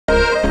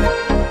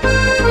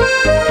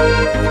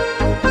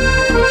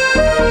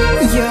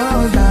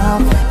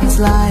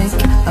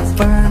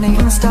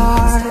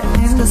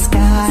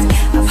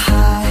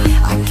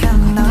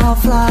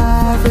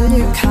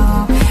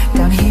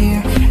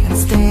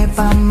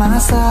my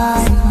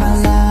side, my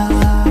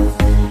love,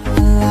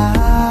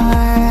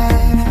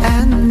 alive.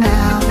 And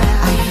now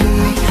I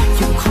hear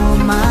you call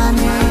my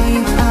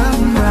name. I'm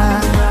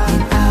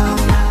running out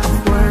of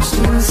words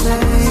to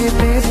say,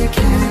 baby,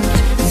 can't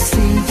you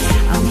see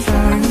I'm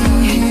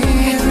burning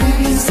here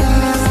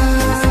inside?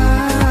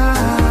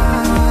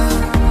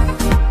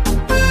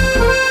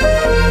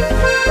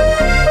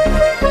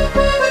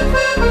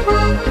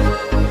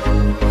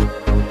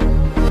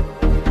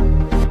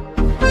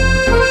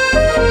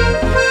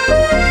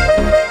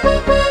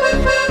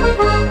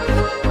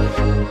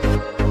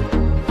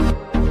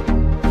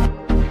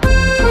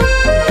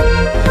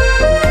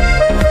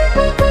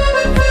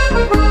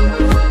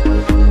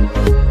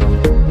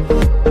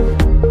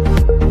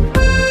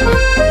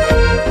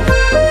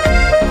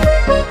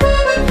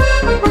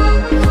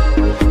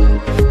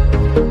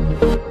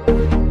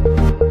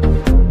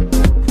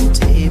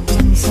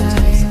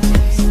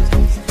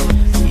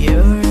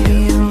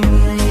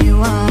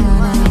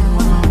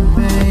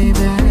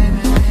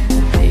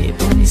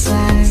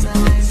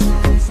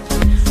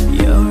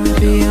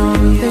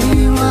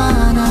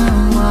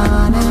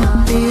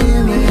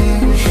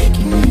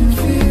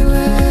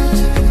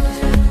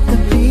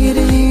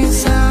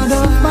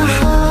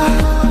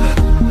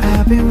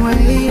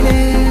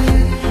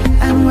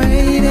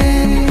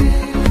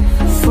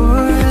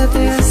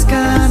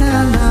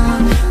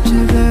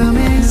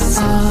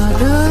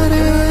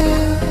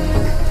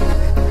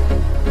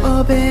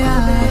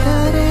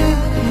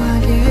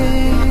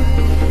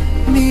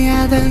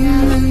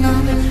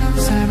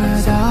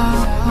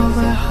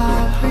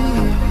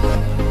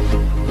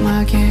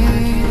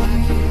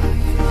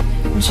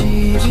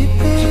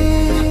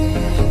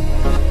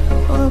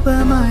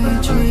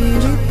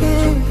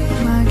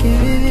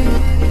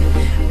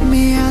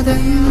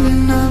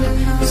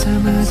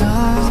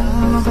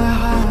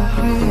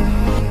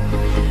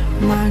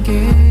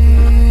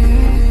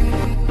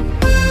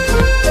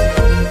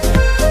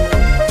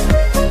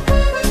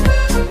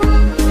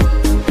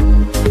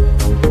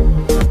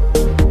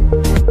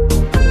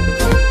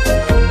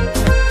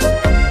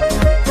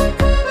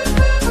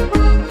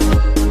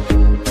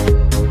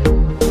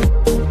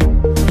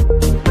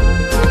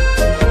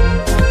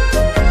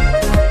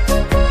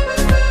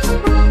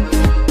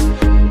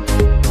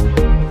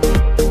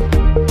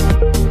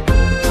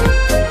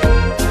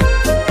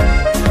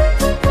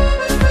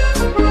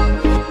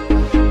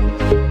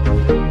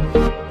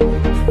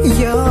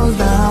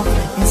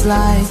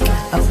 Like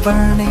a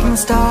burning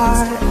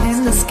star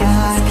in the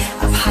sky,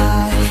 up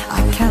high,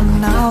 I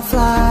cannot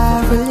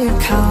fly. Will you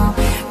come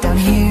down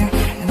here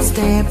and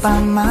stay by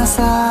my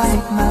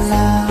side, my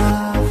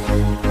love,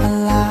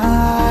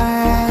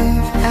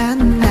 alive?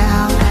 And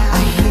now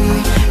I hear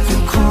you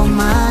call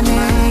my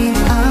name.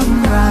 I'm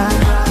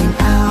running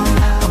out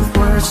of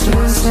words to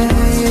say,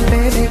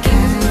 baby,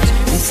 can't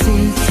you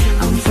see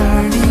I'm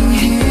burning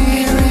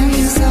here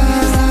inside?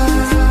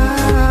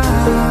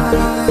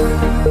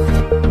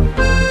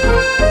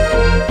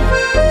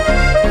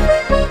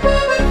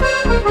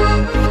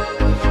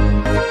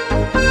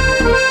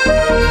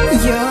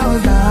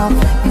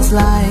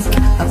 Like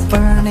a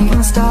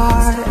burning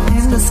star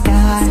in the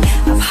sky,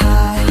 up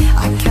high,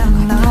 I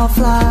cannot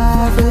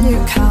fly. Will you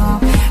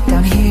come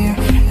down here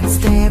and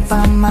stay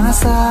by my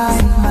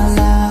side, my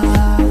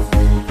love,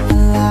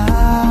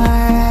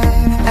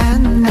 alive?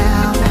 And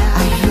now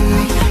I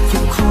hear you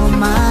call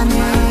my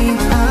name.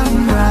 I'm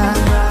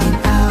running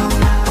out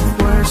of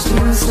words to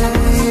say,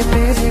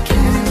 baby,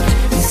 can't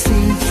you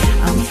see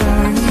I'm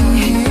burning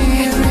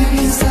here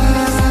inside?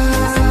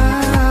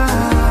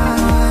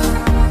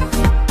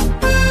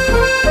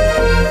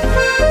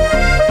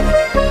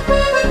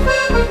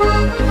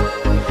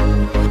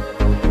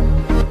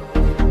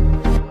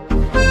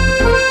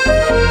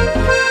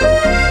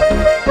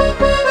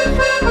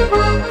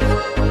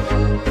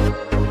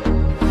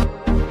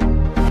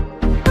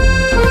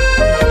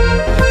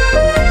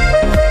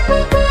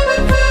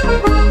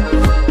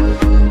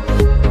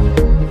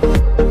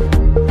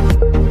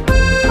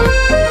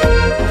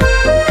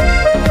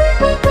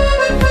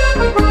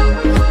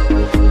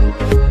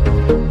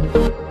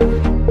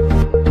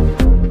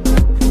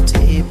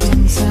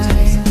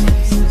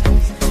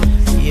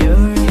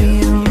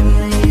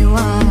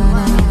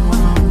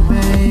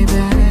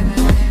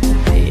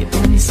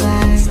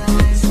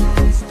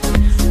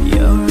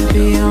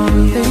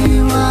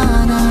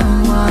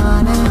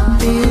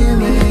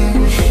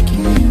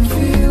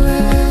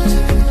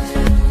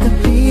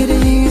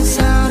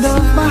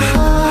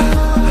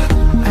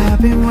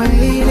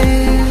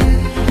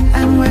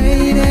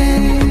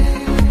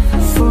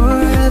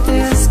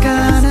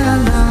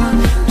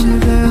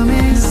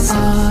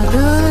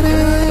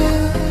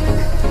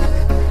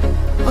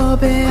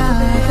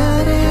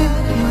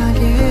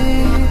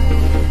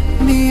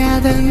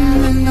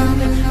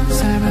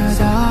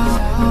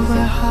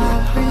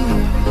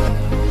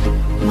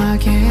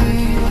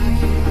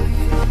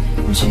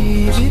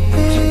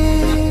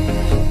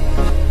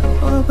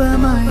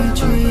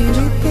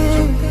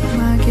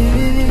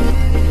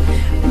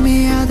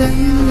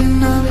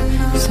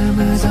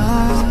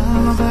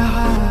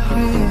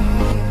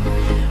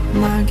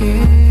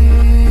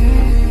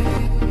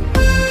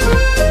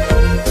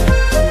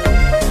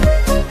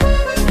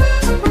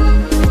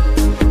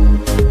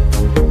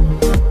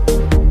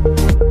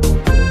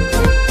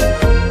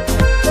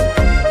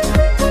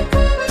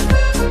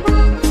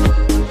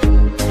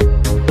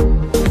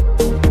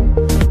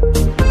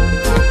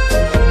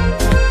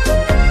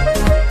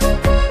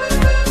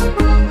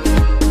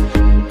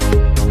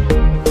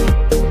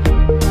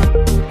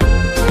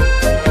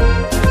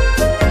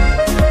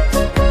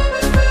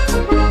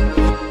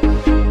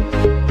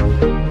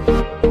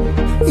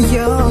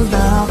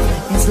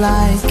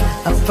 Like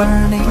a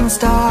burning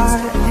star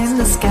in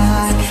the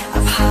sky,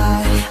 up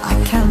high,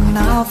 I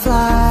cannot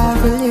fly.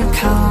 Will you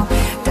come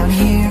down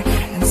here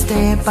and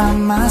stay by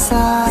my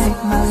side,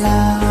 my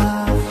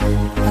love,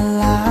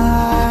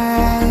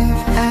 alive?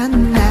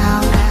 And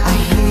now I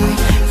hear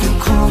you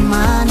call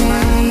my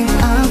name.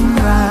 I'm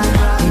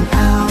running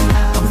out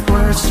of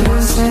words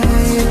to say,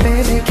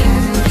 baby,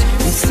 can't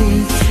you see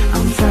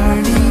I'm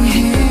burning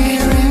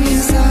here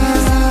inside?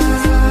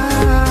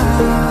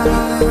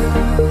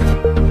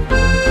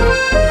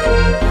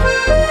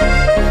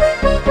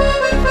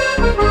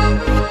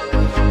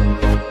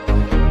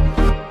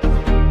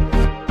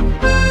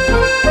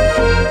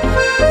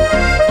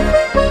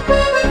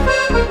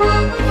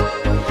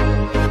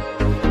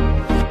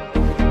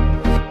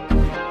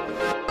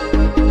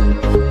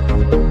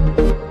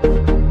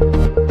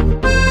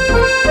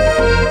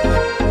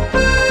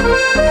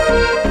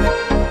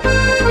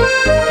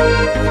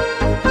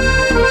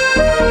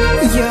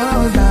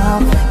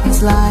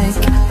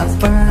 Like a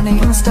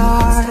burning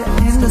star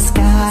in the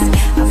sky,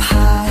 up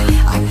high,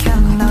 I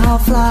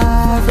cannot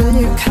fly. Will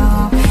you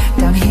come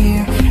down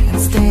here and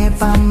stay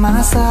by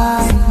my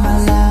side, my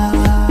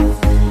love,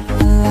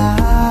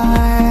 alive?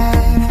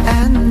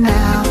 And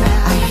now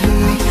I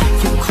hear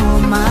you call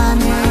my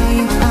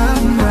name.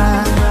 I'm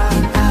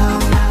running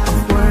out of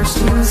words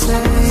to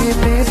say,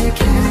 baby,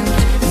 can't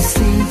you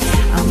see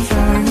I'm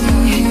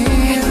burning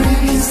here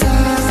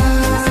inside?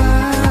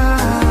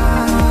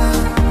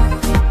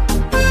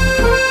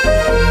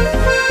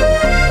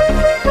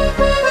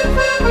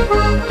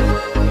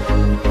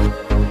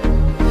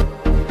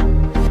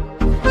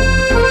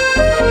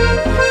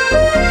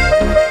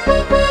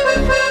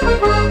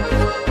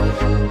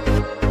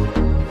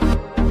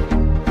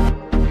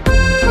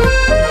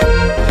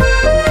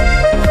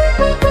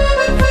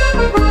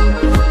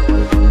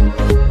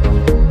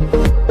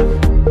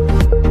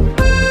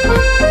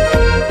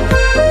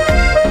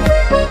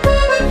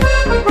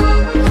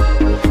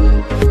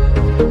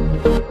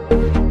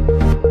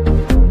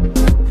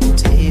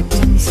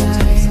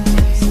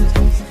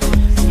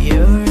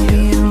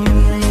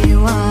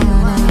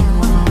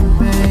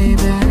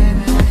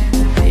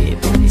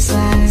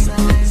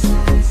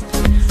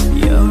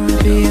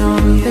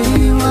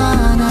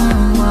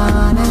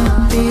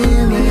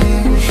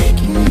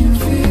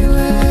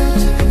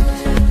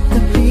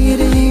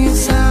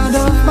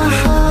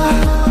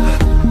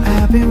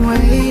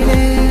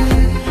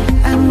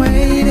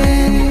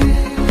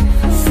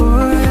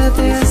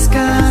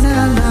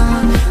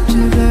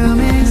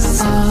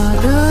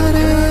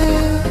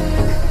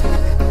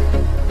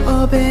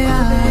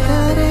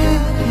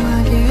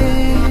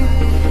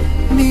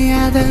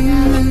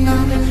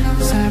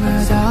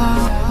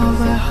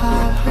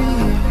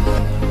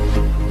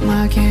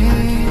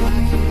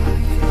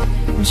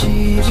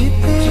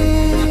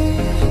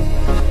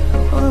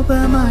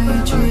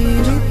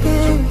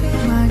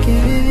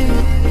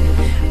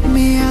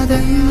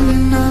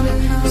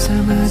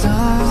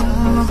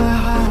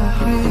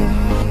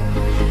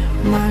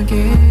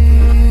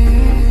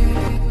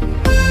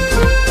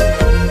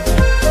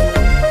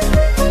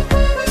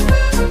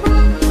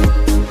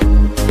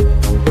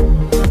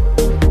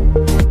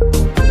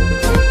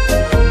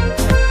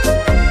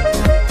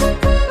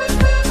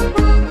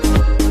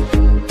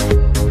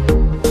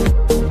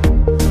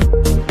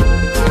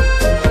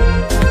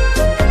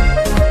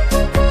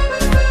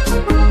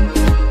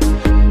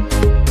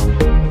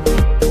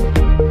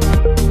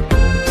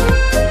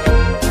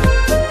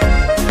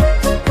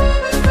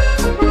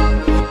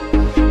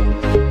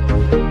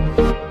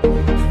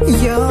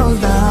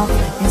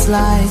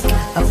 Like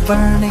a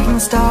burning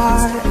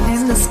star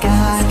in the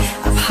sky,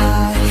 up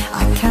high,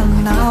 I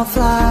cannot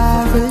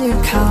fly. Will you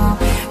come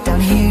down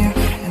here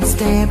and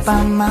stay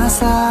by my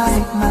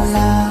side, my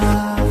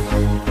love,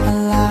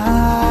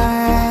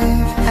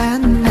 alive?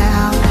 And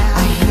now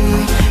I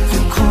hear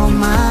you call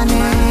my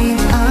name.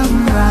 I'm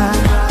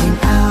running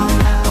out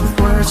of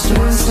words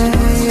to say,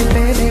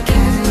 baby,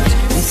 can't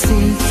you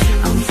see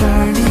I'm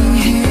burning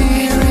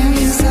here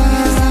inside?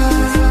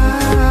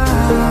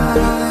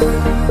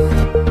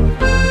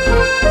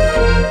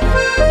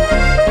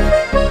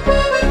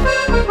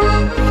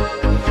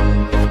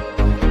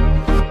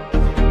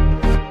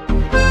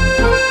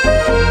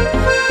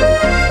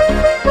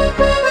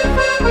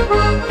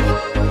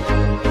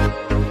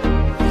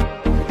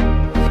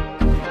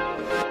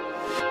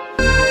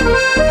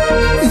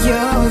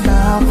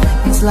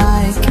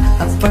 Like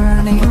a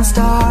burning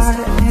star